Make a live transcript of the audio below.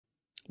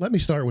Let me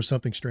start with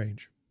something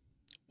strange.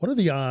 What are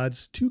the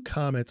odds two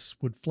comets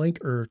would flank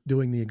Earth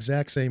doing the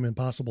exact same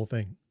impossible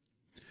thing?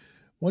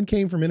 One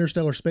came from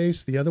interstellar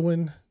space, the other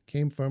one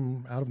came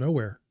from out of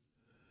nowhere.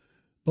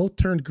 Both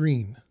turned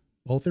green.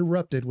 Both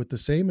erupted with the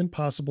same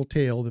impossible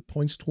tail that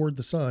points toward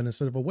the sun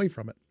instead of away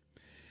from it.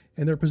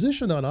 And they're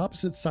positioned on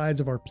opposite sides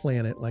of our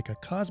planet like a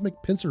cosmic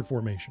pincer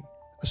formation.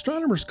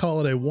 Astronomers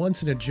call it a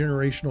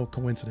once-in-a-generational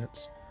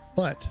coincidence.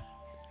 But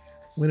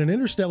when an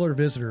interstellar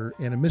visitor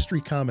and a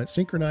mystery comet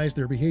synchronize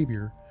their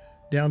behavior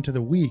down to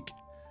the week,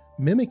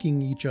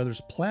 mimicking each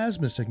other's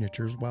plasma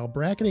signatures while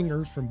bracketing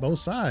Earth from both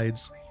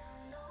sides,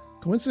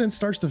 coincidence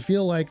starts to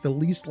feel like the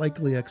least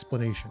likely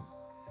explanation.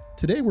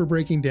 Today we're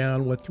breaking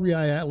down what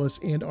 3I ATLAS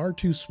and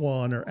R2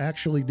 SWAN are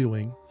actually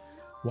doing,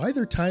 why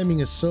their timing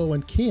is so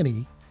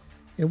uncanny,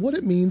 and what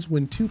it means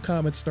when two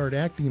comets start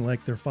acting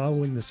like they're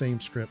following the same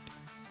script.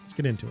 Let's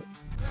get into it.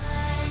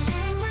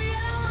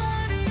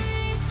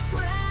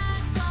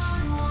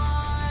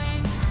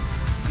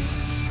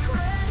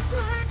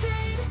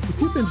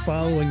 If you've been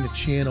following the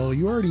channel,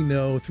 you already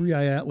know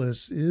 3I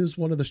ATLAS is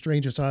one of the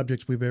strangest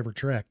objects we've ever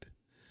tracked.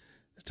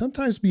 It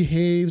sometimes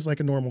behaves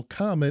like a normal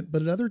comet,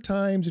 but at other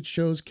times it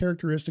shows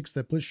characteristics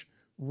that push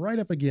right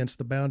up against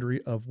the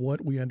boundary of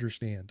what we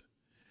understand.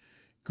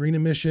 Green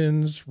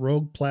emissions,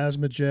 rogue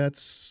plasma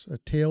jets, a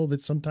tail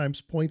that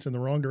sometimes points in the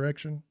wrong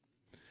direction.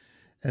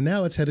 And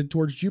now it's headed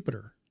towards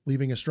Jupiter,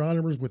 leaving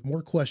astronomers with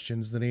more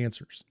questions than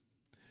answers.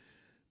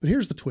 But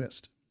here's the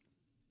twist.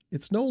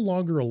 It's no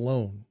longer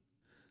alone.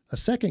 A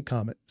second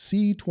comet,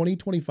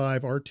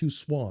 C2025 R2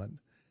 SWAN,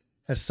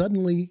 has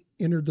suddenly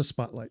entered the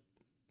spotlight.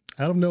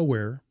 Out of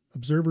nowhere,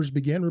 observers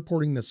began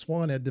reporting that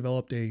SWAN had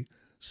developed a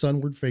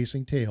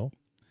sunward-facing tail,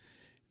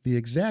 the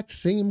exact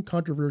same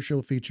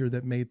controversial feature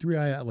that made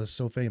 3I ATLAS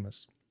so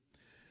famous.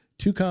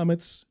 Two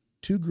comets,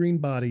 two green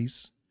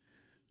bodies,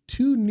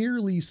 two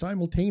nearly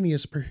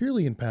simultaneous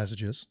perihelion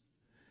passages,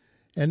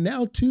 and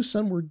now two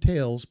sunward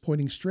tails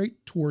pointing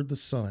straight toward the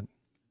sun.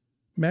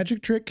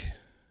 Magic trick,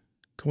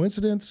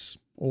 coincidence,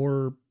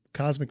 or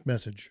cosmic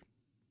message?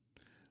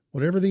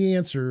 Whatever the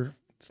answer,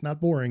 it's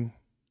not boring.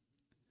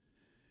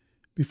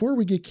 Before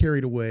we get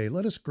carried away,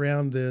 let us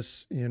ground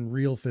this in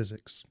real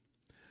physics.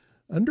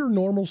 Under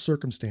normal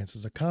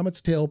circumstances, a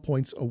comet's tail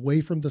points away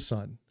from the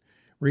sun.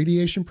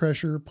 Radiation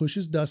pressure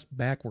pushes dust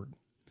backward.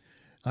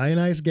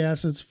 Ionized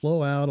gases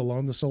flow out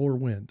along the solar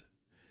wind.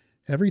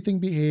 Everything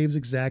behaves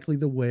exactly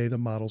the way the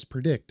models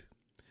predict.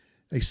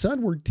 A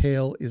sunward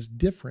tail is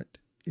different.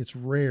 It's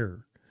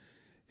rare.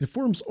 It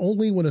forms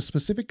only when a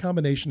specific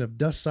combination of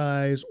dust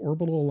size,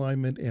 orbital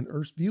alignment, and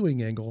Earth's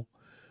viewing angle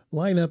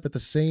line up at the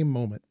same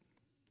moment.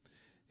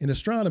 In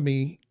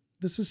astronomy,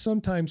 this is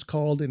sometimes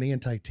called an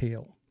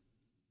anti-tail.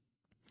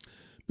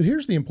 But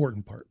here's the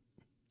important part.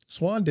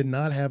 SWAN did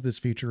not have this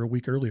feature a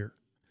week earlier.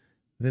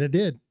 Then it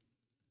did.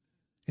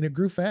 And it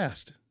grew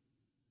fast.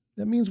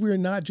 That means we are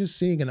not just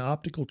seeing an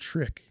optical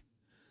trick.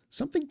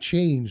 Something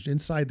changed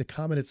inside the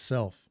comet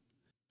itself.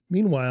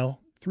 Meanwhile,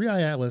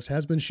 3I ATLAS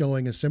has been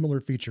showing a similar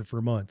feature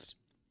for months.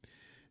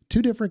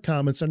 Two different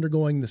comets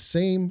undergoing the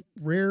same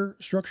rare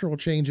structural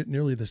change at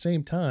nearly the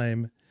same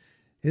time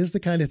is the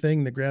kind of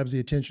thing that grabs the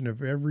attention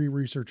of every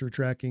researcher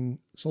tracking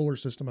solar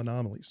system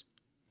anomalies.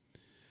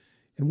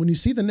 And when you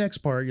see the next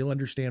part, you'll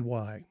understand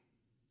why.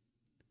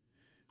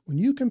 When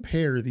you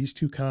compare these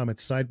two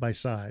comets side by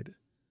side,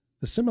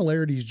 the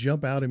similarities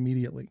jump out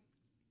immediately.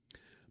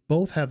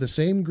 Both have the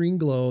same green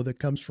glow that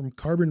comes from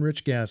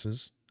carbon-rich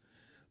gases.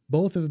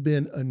 Both have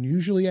been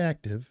unusually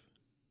active.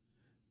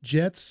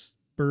 Jets,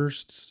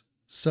 bursts,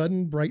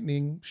 sudden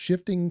brightening,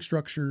 shifting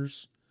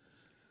structures.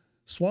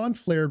 SWAN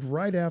flared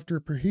right after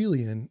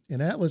perihelion, and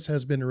ATLAS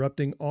has been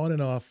erupting on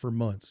and off for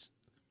months.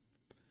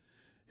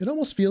 It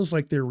almost feels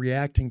like they're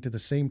reacting to the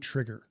same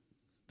trigger.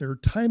 Their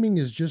timing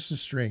is just as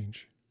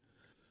strange.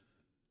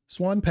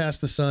 SWAN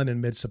passed the sun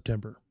in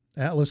mid-September.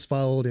 ATLAS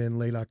followed in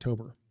late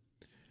October.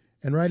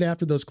 And right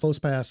after those close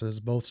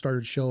passes, both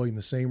started showing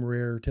the same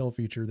rare tail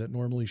feature that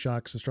normally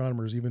shocks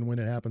astronomers even when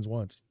it happens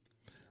once,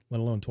 let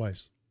alone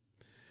twice.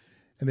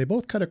 And they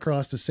both cut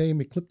across the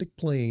same ecliptic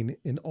plane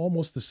in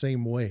almost the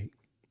same way.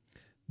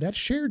 That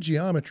shared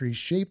geometry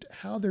shaped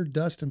how their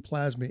dust and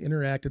plasma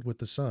interacted with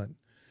the sun,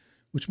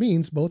 which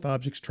means both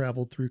objects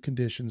traveled through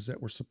conditions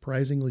that were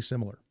surprisingly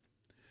similar.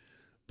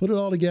 Put it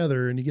all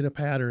together and you get a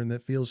pattern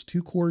that feels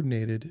too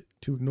coordinated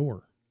to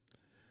ignore.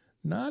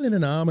 Not in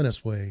an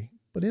ominous way,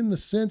 but in the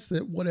sense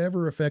that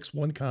whatever affects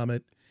one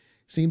comet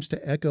seems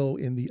to echo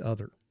in the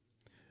other.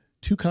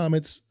 Two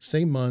comets,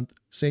 same month,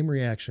 same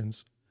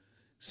reactions,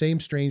 same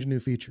strange new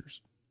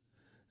features.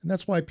 And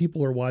that's why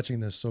people are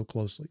watching this so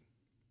closely.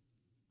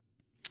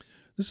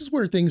 This is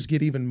where things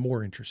get even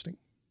more interesting.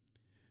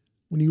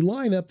 When you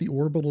line up the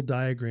orbital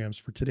diagrams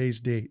for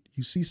today's date,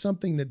 you see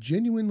something that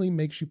genuinely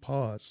makes you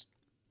pause.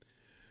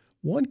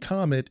 One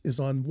comet is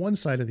on one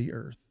side of the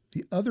Earth.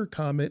 The other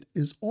comet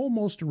is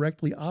almost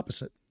directly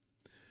opposite.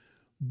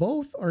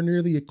 Both are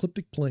near the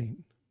ecliptic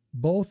plane.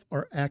 Both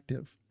are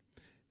active.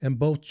 And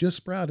both just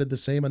sprouted the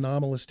same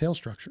anomalous tail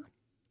structure.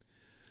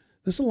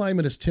 This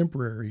alignment is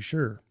temporary,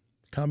 sure.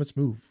 Comets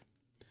move.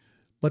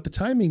 But the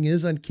timing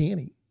is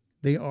uncanny.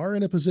 They are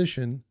in a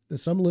position that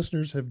some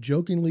listeners have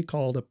jokingly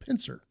called a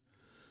pincer,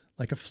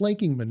 like a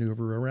flanking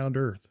maneuver around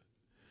Earth.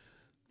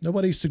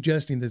 Nobody's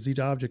suggesting that these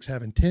objects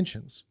have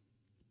intentions,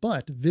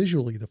 but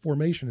visually the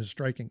formation is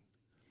striking.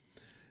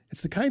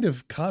 It's the kind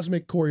of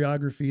cosmic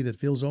choreography that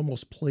feels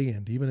almost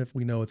planned, even if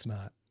we know it's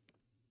not.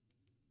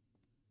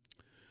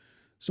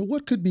 So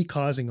what could be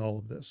causing all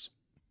of this?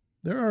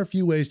 There are a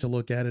few ways to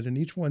look at it, and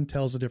each one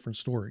tells a different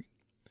story.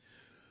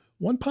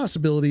 One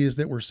possibility is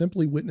that we're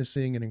simply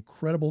witnessing an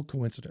incredible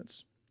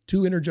coincidence.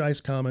 Two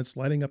energized comets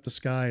lighting up the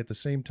sky at the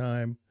same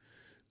time,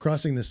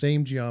 crossing the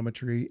same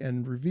geometry,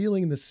 and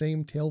revealing the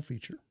same tail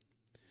feature.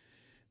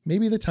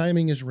 Maybe the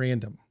timing is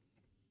random.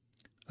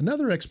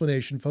 Another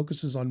explanation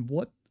focuses on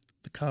what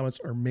the comets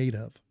are made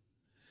of.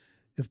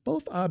 If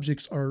both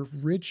objects are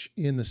rich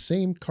in the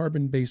same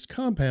carbon-based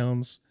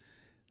compounds,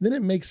 then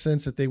it makes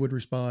sense that they would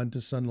respond to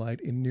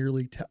sunlight in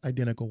nearly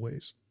identical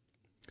ways.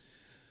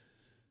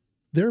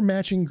 Their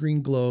matching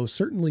green glow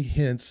certainly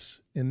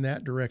hints in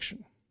that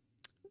direction.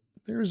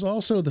 There is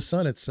also the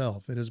sun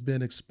itself. It has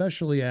been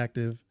especially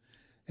active,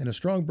 and a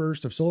strong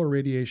burst of solar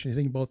radiation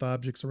hitting both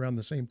objects around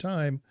the same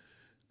time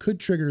could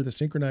trigger the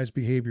synchronized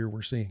behavior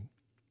we're seeing.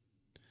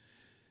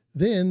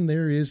 Then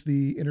there is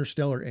the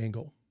interstellar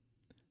angle.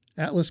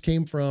 ATLAS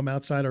came from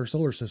outside our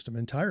solar system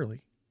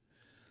entirely.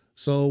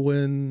 So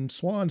when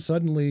SWAN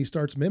suddenly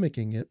starts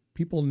mimicking it,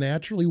 people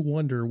naturally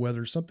wonder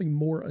whether something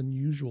more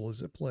unusual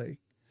is at play,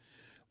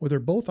 whether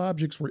both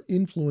objects were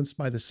influenced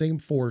by the same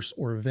force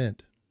or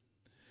event.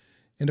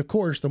 And of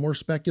course, the more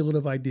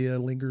speculative idea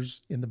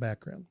lingers in the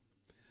background.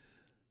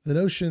 The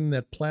notion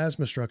that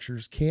plasma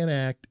structures can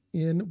act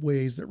in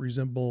ways that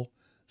resemble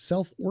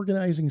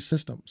self-organizing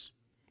systems,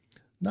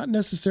 not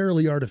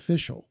necessarily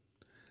artificial,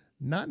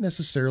 not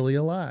necessarily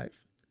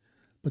alive,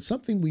 but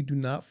something we do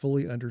not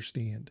fully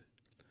understand.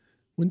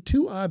 When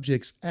two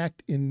objects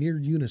act in near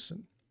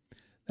unison,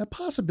 that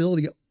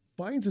possibility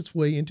finds its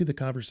way into the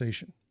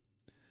conversation.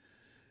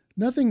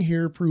 Nothing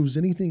here proves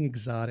anything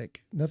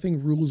exotic.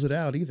 Nothing rules it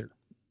out either.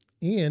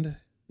 And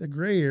the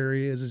gray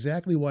area is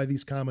exactly why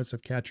these comets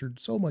have captured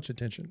so much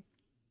attention.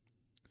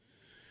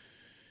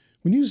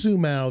 When you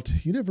zoom out, the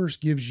universe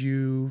gives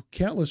you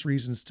countless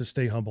reasons to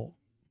stay humble.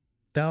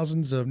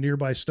 Thousands of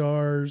nearby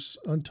stars,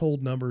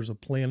 untold numbers of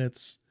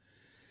planets,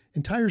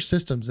 entire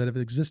systems that have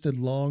existed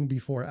long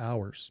before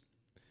ours.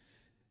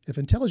 If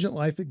intelligent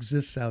life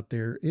exists out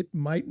there, it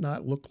might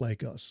not look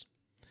like us.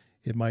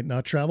 It might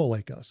not travel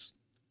like us.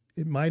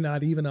 It might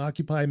not even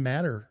occupy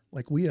matter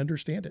like we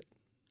understand it.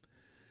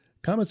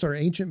 Comets are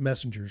ancient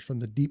messengers from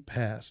the deep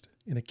past,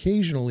 and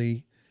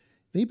occasionally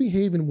they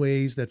behave in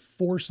ways that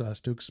force us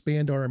to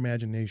expand our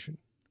imagination.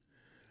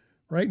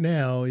 Right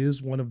now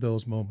is one of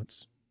those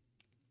moments.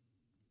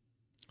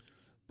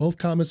 Both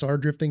comets are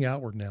drifting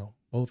outward now.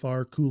 Both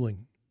are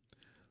cooling.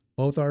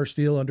 Both are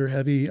still under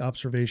heavy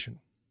observation.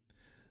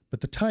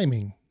 But the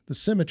timing, the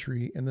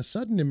symmetry, and the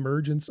sudden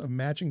emergence of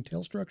matching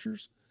tail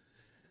structures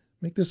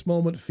make this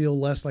moment feel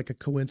less like a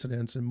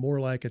coincidence and more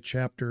like a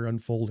chapter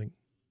unfolding.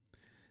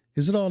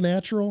 Is it all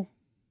natural?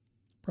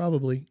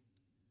 Probably.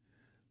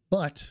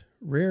 But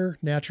rare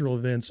natural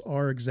events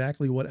are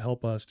exactly what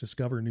help us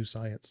discover new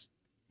science.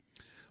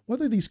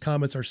 Whether these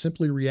comets are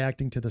simply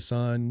reacting to the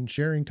sun,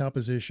 sharing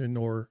composition,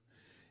 or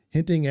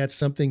hinting at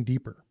something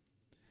deeper,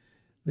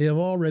 they have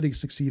already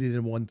succeeded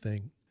in one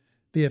thing.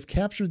 They have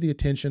captured the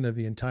attention of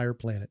the entire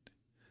planet.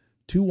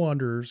 Two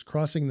wanderers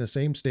crossing the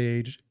same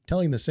stage,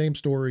 telling the same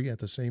story at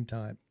the same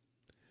time.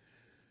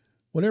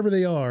 Whatever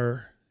they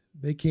are,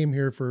 they came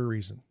here for a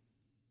reason.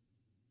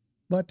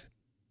 But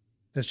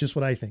that's just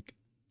what I think.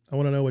 I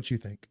want to know what you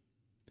think.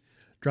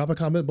 Drop a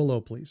comment below,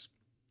 please.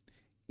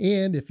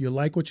 And if you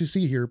like what you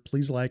see here,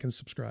 please like and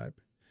subscribe.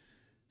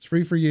 It's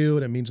free for you,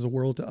 and it means the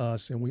world to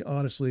us, and we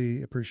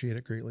honestly appreciate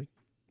it greatly.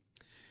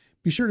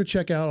 Be sure to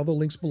check out all the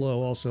links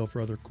below also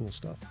for other cool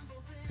stuff.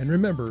 And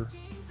remember,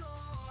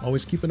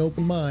 always keep an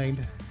open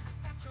mind,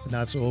 but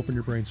not so open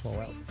your brains fall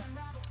out.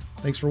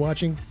 Thanks for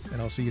watching,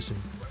 and I'll see you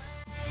soon.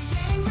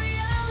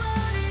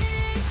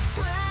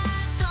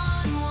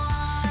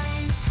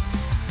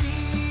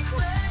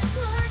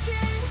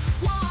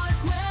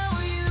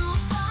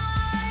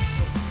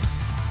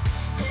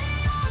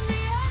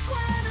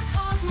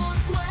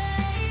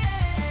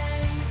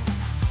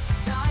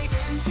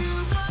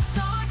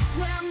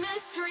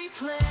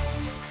 Play.